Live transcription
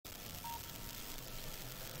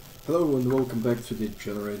Hello and welcome back to the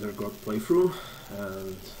Generator God playthrough,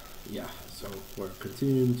 and yeah, so we're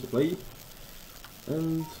continuing to play,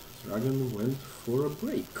 and Dragon went for a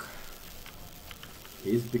break.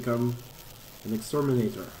 He's become an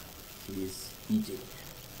exterminator. He's eating.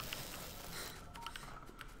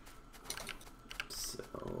 So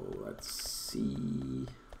let's see.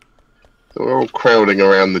 We're all crowding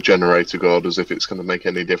around the Generator God as if it's going to make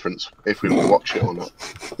any difference if we watch it or not.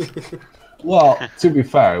 Well, to be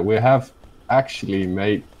fair, we have actually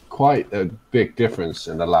made quite a big difference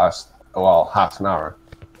in the last, well, half an hour.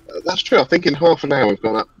 That's true. I think in half an hour we've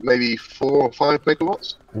gone up maybe 4 or 5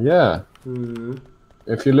 megawatts. Yeah.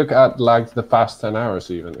 If you look at like the past 10 hours,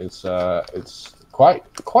 even it's quite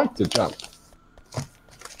the jump.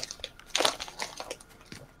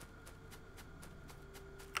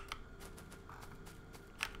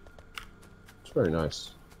 It's very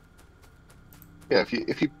nice. Yeah,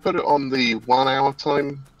 if you put it on the 1 hour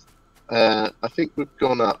time, I think we've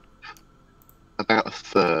gone up about a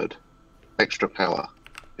third extra power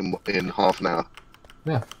in half an hour.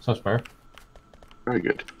 Yeah, sounds fair. Very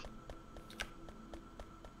good.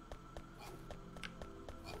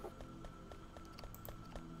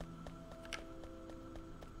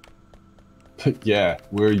 Yeah,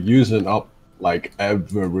 we're using up like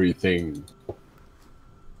everything.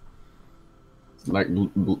 Like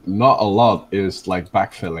not a lot is like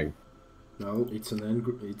backfilling. No, it's an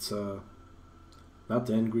angry. It's not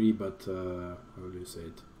angry, but how do you say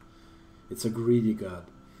it? It's a greedy god.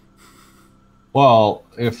 Well,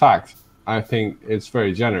 in fact, I think it's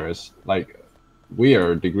very generous. Like, we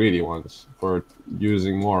are the greedy ones for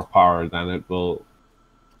using more power than it will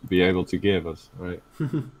be able to give us, right?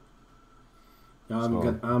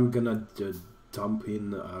 I'm gonna dump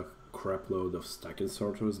in a crap load of stacking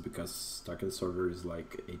sorters because stacking sorter is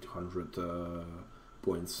like 800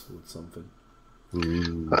 points with something.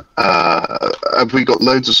 Have we got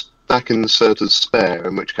loads of stacking inserters spare?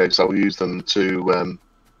 In which case, I'll use them to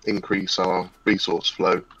increase our resource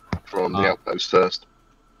flow from the outpost first.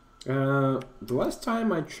 The last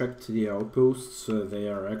time I checked the outposts, they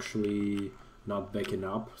are actually not backing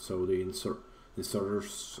up, so the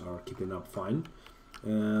inserters are keeping up fine.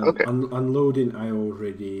 Okay. Unloading, I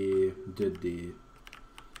already did the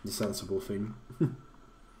sensible thing.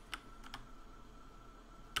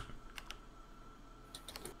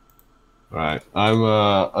 Right,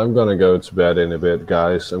 I'm gonna go to bed in a bit,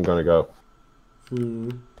 guys. I'm gonna go.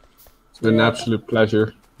 It's been an absolute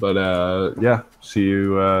pleasure, but yeah, see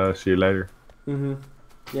you later.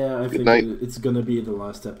 Yeah, I think it's gonna be the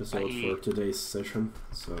last episode for today's session,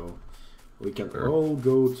 so we can all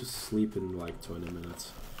go to sleep in like 20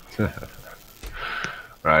 minutes.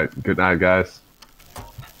 Right, good night, guys.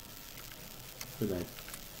 Good night.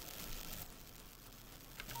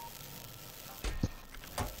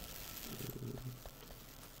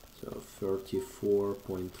 So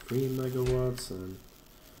 34.3 megawatts and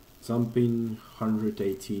something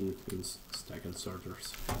 118 in stack and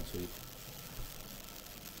sorters. That's it.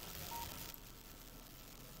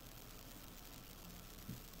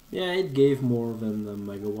 Yeah, it gave more than a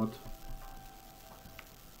megawatt.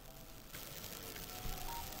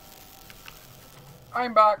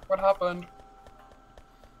 I'm back. What happened?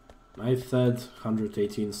 I fed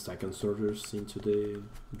 118 stack and sorters into the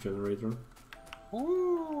generator.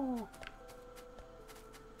 Ooh.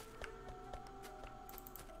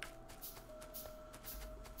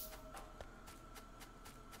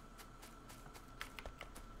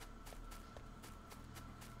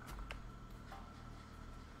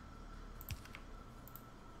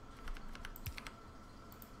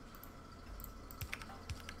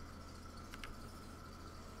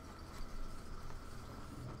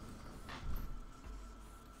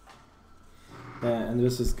 And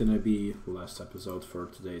this is gonna be the last episode for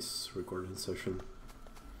today's recording session.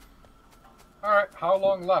 Alright, how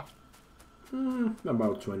long left?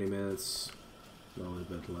 About 20 minutes, a little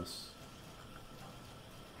bit less.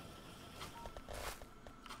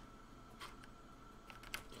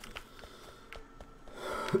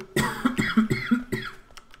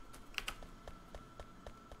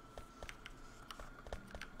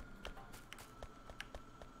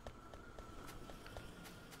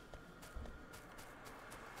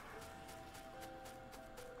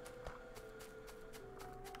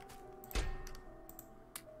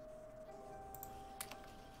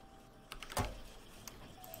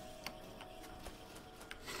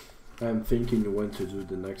 I'm thinking when to do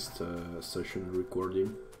the next session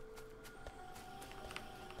recording.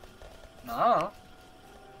 Ah.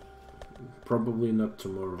 Probably not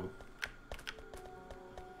tomorrow.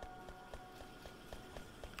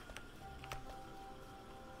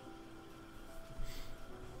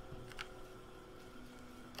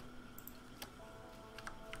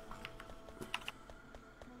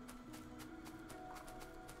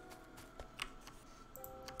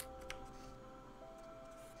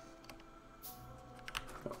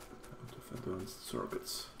 advanced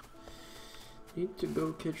circuits. Need to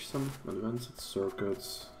go catch some advanced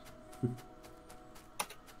circuits.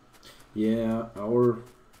 Yeah, I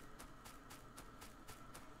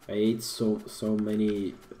ate so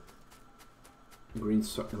many green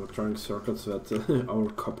electronic circuits that our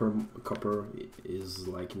copper is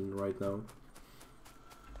lacking right now.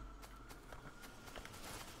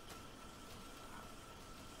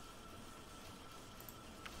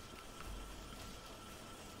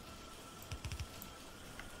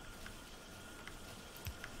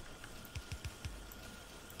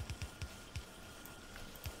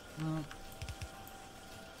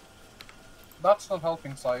 That's not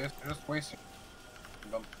helping science, you're just wasting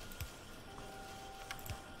them.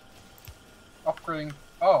 Upgrading.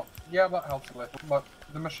 Oh, yeah, that helps a little, but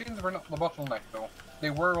the machines were not the bottleneck though.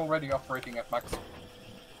 They were already operating at max.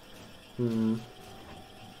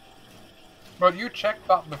 But you checked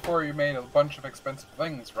that before you made a bunch of expensive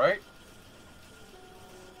things, right?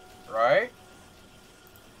 Right?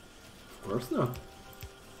 Of course not.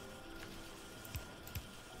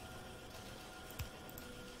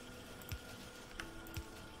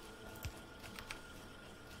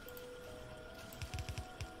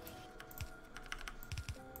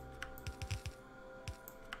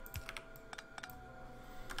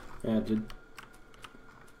 Yeah,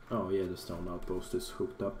 oh yeah, the stone outpost is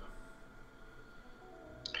hooked up.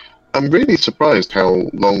 I'm really surprised how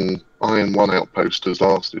long Iron 1 Outpost has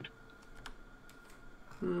lasted.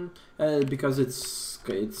 Because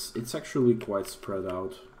it's actually quite spread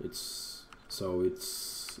out. It's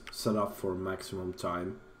set up for maximum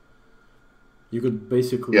time. You could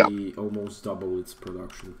basically almost double its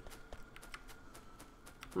production.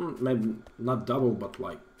 Maybe not double, but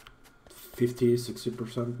like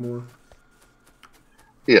 50-60% more.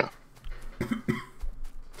 Yeah.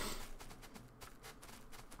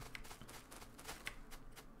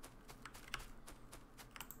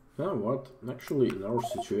 You know what? Actually, in our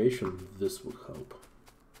situation, this would help.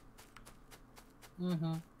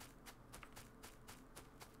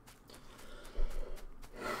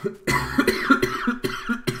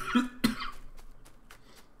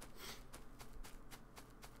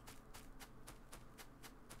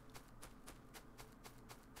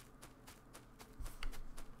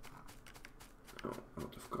 Oh,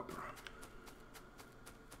 out of copper.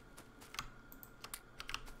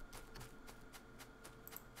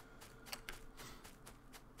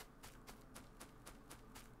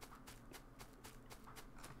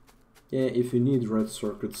 Yeah, if you need red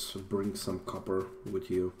circuits, bring some copper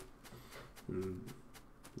with you.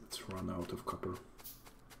 Let's run out of copper.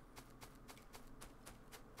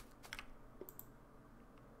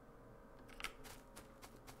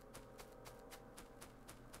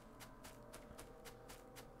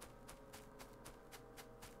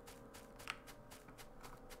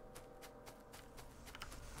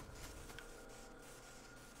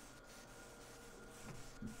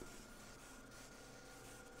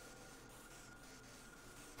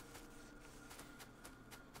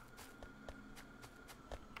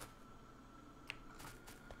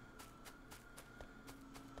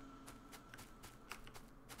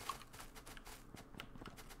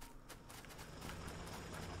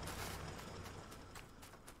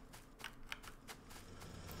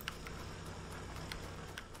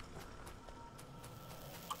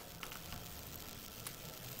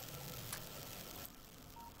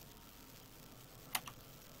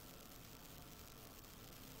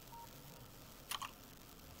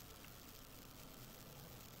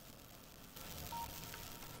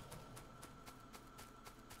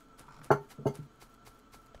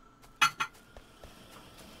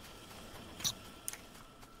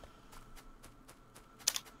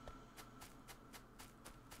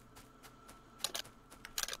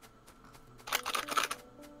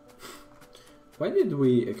 Why did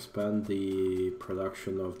we expand the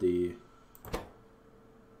production of the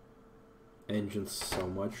engines so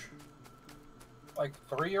much? Like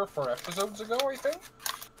 3 or 4 episodes ago, I think?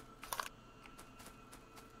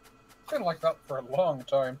 Been like that for a long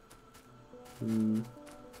time.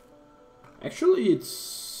 Actually,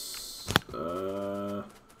 it's... I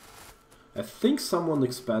think someone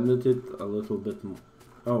expanded it a little bit.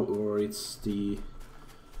 Oh, or it's the...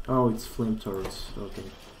 Oh, it's flame turrets. Okay.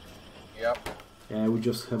 Yep. Yeah, we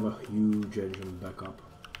just have a huge engine backup.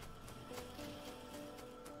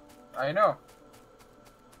 I know.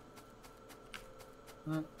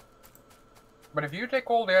 But if you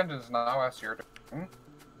take all the engines now as you're doing,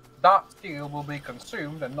 that steel will be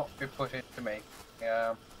consumed and not be put into make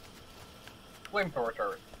flamethrower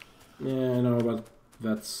turret. Yeah, I know, but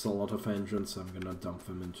that's a lot of engines. I'm gonna dump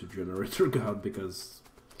them into Generator God because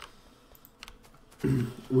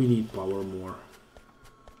we need power more.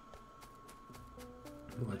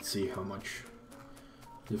 Let's see how much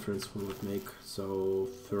difference will it make. So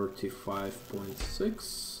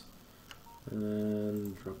 35.6,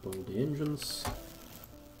 and drop all the engines.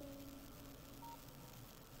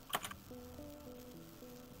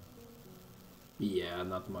 Yeah,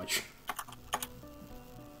 not much.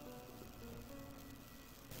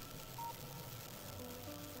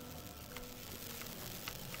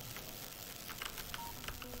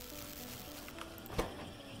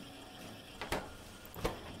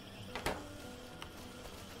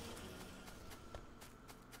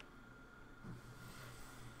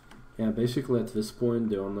 Yeah, basically at this point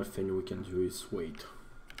the only thing we can do is wait.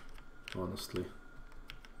 Honestly.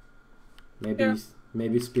 Maybe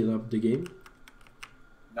maybe speed up the game?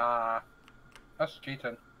 Nah, that's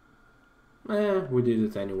cheating. We did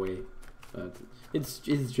it anyway. But it's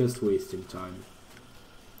just wasting time.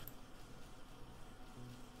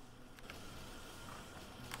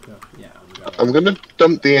 Yeah, I'm gonna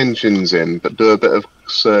dump the engines in, but do a bit of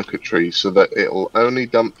circuitry so that it'll only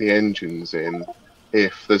dump the engines in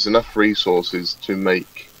if there's enough resources to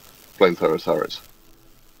make flamethrower turrets.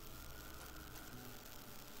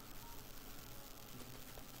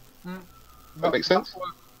 That makes sense?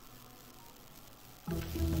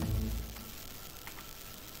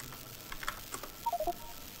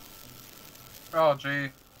 Oh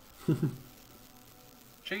gee.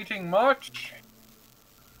 Cheating much?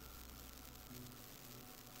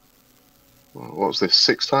 What was this,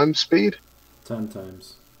 6 times speed? 10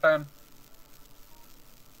 times. 10.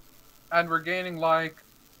 And we're gaining like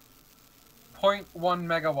 0.1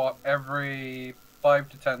 megawatt every 5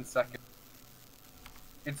 to 10 seconds.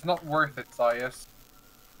 It's not worth it, Sias.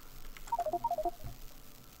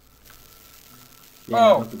 Yeah,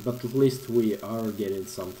 Oh. but at least we are getting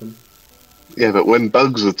something. Yeah, but when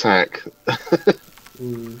bugs attack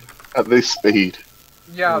at this speed...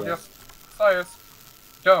 Yeah, just, Sias,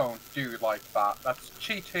 don't do like that. That's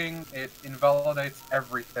cheating, it invalidates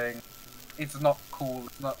everything. It's not cool,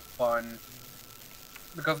 it's not fun.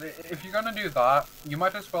 Because if you're gonna do that, you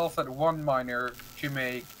might as well set one miner to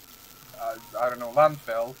make, I don't know,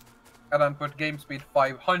 landfill, and then put game speed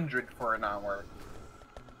 500 for an hour.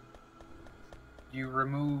 You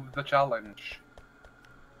remove the challenge.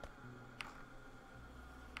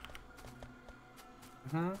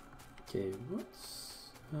 Okay, what's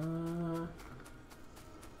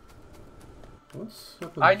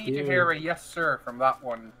happened I need here? to hear a yes sir from that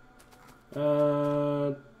one.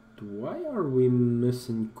 Why are we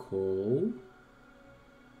missing coal?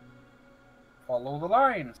 Follow the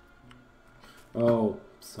lines. Oh,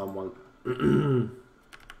 someone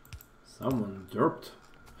someone derped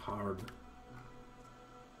hard.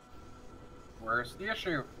 Where's the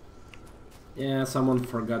issue? Yeah, someone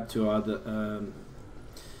forgot to add a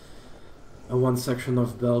one section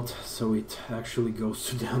of belt, so it actually goes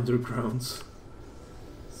to the undergrounds.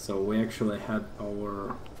 So we actually had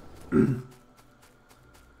our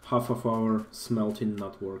half of our smelting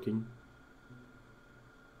not working.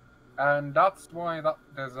 And that's why that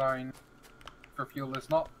design for fuel is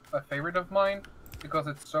not a favorite of mine, because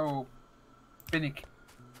it's so finicky.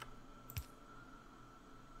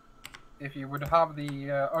 If you would have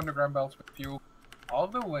the underground belts with fuel all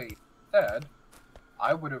the way instead,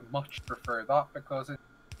 I would have much preferred that because it's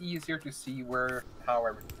easier to see where how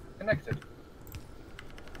everything is connected.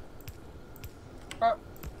 But,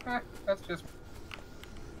 that's just...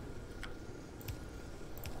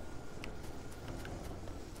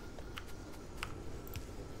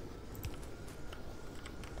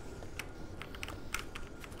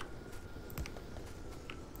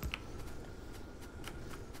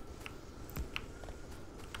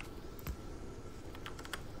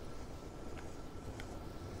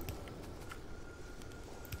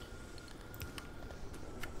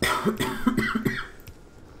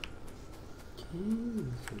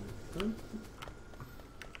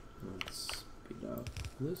 Let's speed up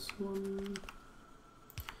this one.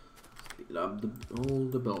 Speed up all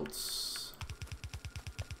the belts.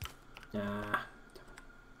 Ah.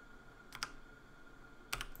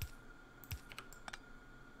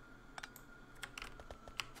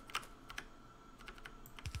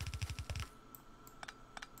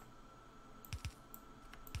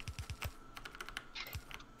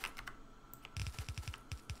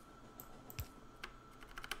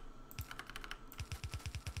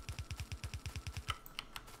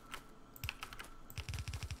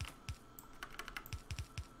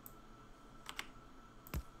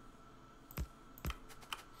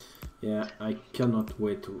 Yeah, I cannot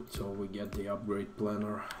wait till we get the upgrade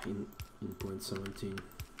planner in 0.17.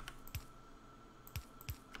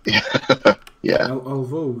 Yeah. Yeah.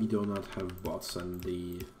 Although we do not have bots, and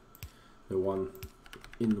the one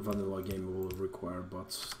in the vanilla game will require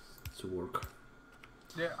bots to work.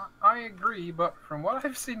 Yeah, I agree, but from what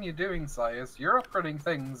I've seen you doing, Sias, you're upgrading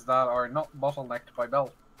things that are not bottlenecked by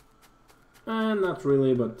belt. Not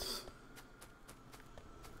really, but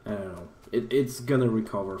I don't know. It's gonna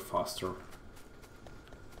recover faster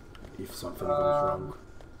if something goes wrong.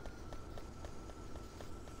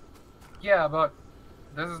 Yeah, but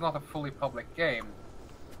this is not a fully public game.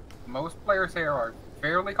 Most players here are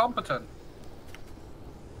fairly competent.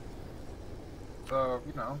 So,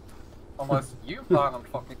 you know, unless you plan on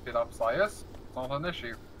fucking shit up, Sias, it's not an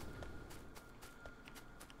issue.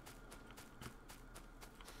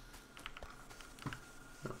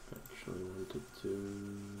 Actually wanted to...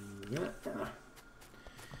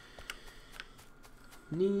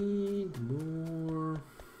 Need more...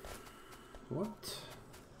 What?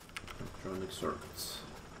 Electronic circuits.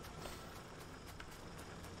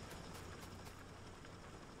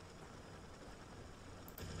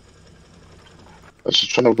 I was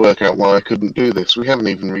just trying to work out why I couldn't do this. We haven't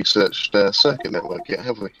even researched circuit network yet,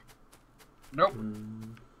 have we? Nope.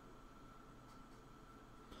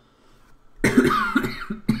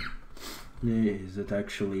 Is it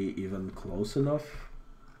actually even close enough?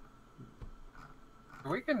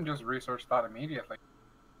 We can just research that immediately.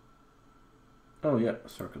 Oh yeah,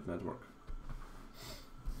 circuit network.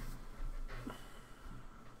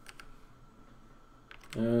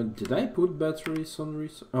 Did I put batteries on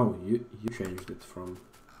research? Oh, you changed it from...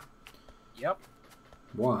 Yep.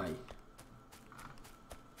 Why?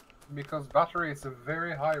 Because battery is a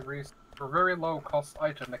very high risk, or very low cost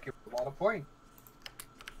item that gives a lot of points.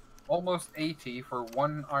 Almost 80 for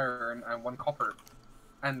 1 iron and 1 copper.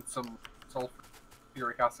 And some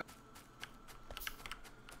sulfuric acid.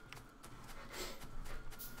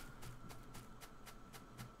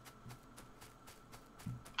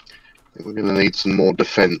 I think we're going to need some more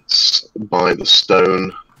defense by the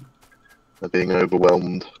stone. They're being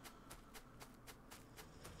overwhelmed.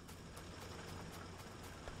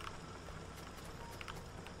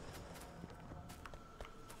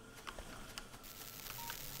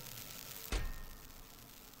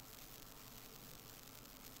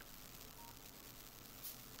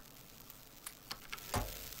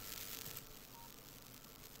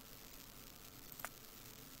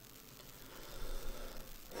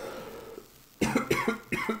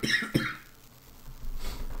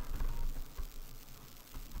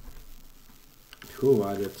 Who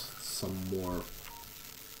added some more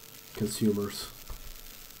consumers?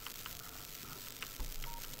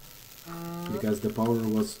 Because the power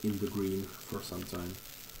was in the green for some time.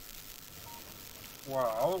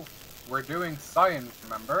 Well, we're doing science,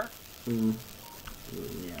 remember? Yeah,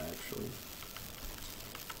 actually.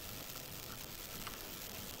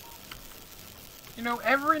 You know,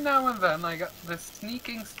 every now and then I get this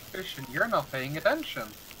sneaking suspicion you're not paying attention.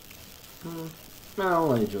 Well,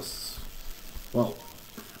 well,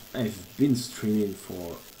 I've been streaming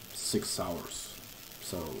for 6 hours,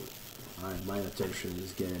 so my attention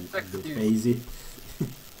is getting a bit hazy.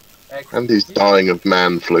 And he's dying of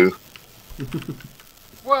man flu.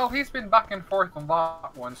 Well, he's been back and forth on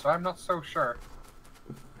that one, so I'm not so sure.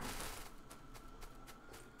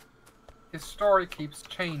 His story keeps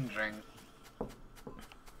changing.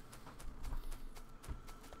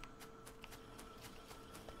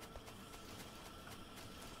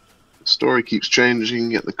 The story keeps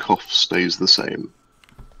changing, yet the cough stays the same.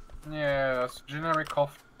 Yes, generic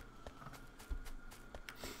cough.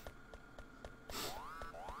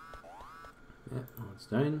 Yeah, it's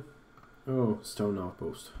done. Oh, stone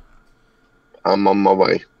outpost. I'm on my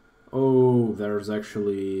way. Oh, there's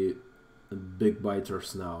actually big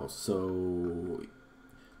biters now, so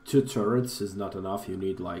 2 turrets is not enough. You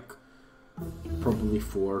need like probably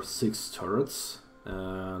 4-6 turrets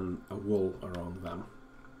and a wall around them,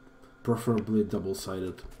 preferably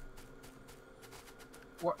double-sided.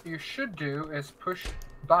 What you should do is push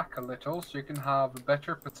back a little so you can have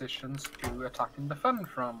better positions to attack and defend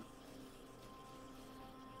from.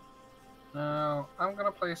 Now, I'm gonna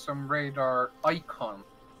place some radar icon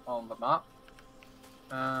on the map,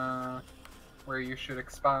 where you should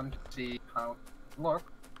expand to see how it looks.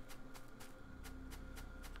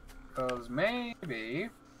 Because maybe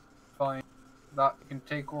find that you can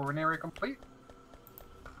take over an area complete.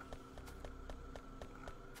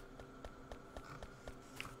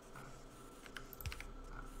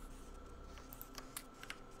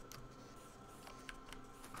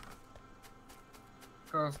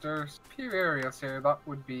 Because there's a few areas here that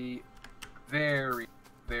would be very,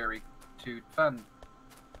 very to defend.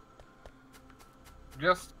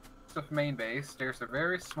 Just of main base, there's a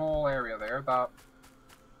very small area there that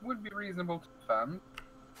would be reasonable to defend.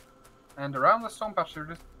 And around the stone patch, there's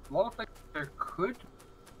a lot of places there could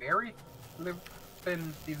very live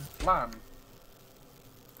within his land.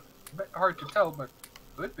 A bit hard to tell, but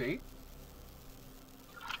could be.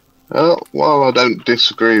 Well, while I don't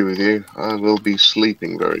disagree with you, I will be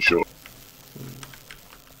sleeping very short.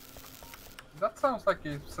 That sounds like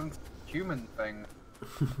a human thing.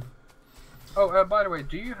 Oh, by the way,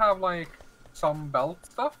 do you have like some belt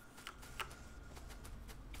stuff?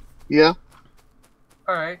 Yeah.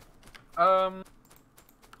 Alright.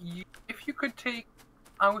 If you could take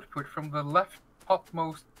output from the left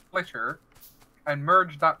topmost splitter and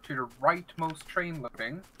merge that to the rightmost train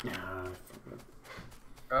loading. Yeah,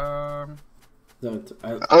 I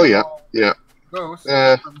forgot. Oh yeah, yeah. Goes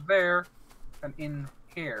from there and in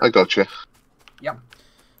here. I gotcha. Yep.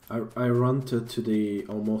 I ran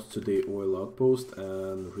almost to the oil outpost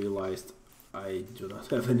and realized I do not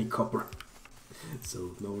have any copper,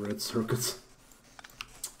 so no red circuits.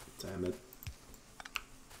 Damn it.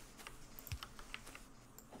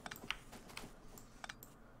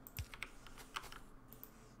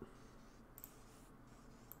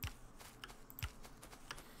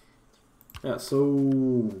 Yeah, so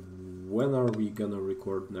when are we gonna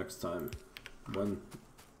record next time?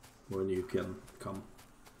 When you can come?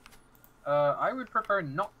 I would prefer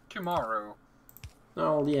not tomorrow.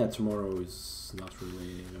 Oh yeah, tomorrow is not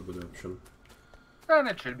really a good option. Then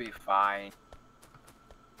it should be fine.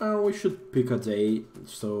 We should pick a day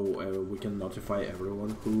so we can notify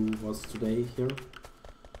everyone who was today here.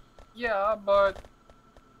 Yeah, but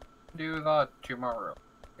do that tomorrow.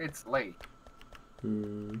 It's late.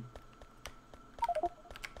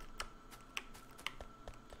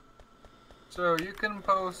 So you can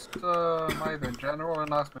post either in general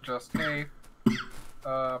announcement just, hey,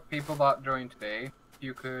 people that joined today,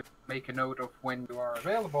 you could make a note of when you are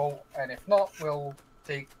available, and if not, we'll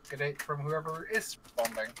take a date from whoever is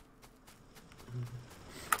responding.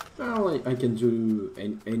 Well, I can do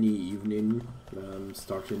any evening,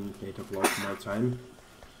 starting 8 o'clock my time.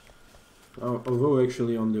 Although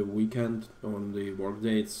actually on the weekend, on the work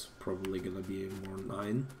day, it's probably gonna be more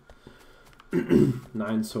 9.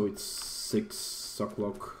 9, so it's 6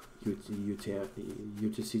 o'clock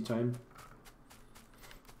UTC time.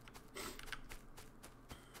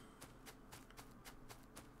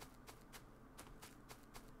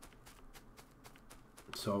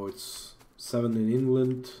 So it's 7 in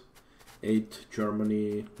England, 8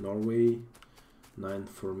 Germany, Norway, 9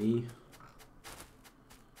 for me.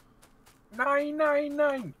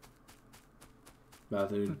 999.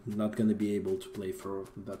 But they're not gonna be able to play for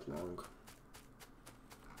that long.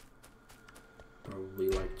 Probably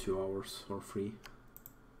like 2 hours or 3.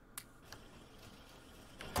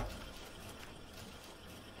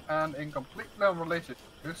 And in completely unrelated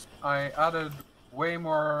to this, I added way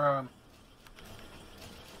more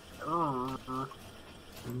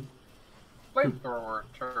flamethrower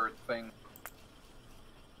turret thing.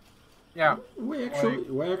 Yeah. We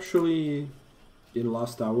actually in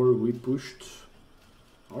last hour we pushed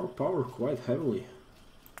our power quite heavily.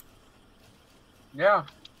 Yeah.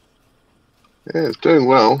 Yeah, it's doing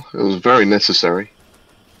well. It was very necessary.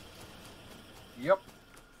 Yep.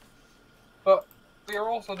 But we are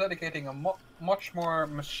also dedicating a much more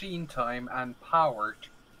machine time and power to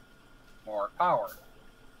more power.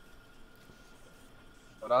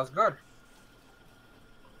 So that's good.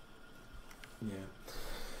 Yeah.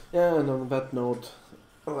 Yeah, and on that note,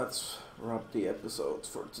 let's wrap the episode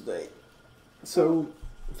for today. So,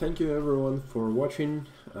 thank you everyone for watching.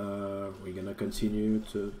 We're gonna continue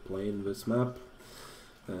to play in this map.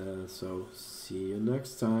 So, see you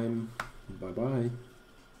next time. Bye bye.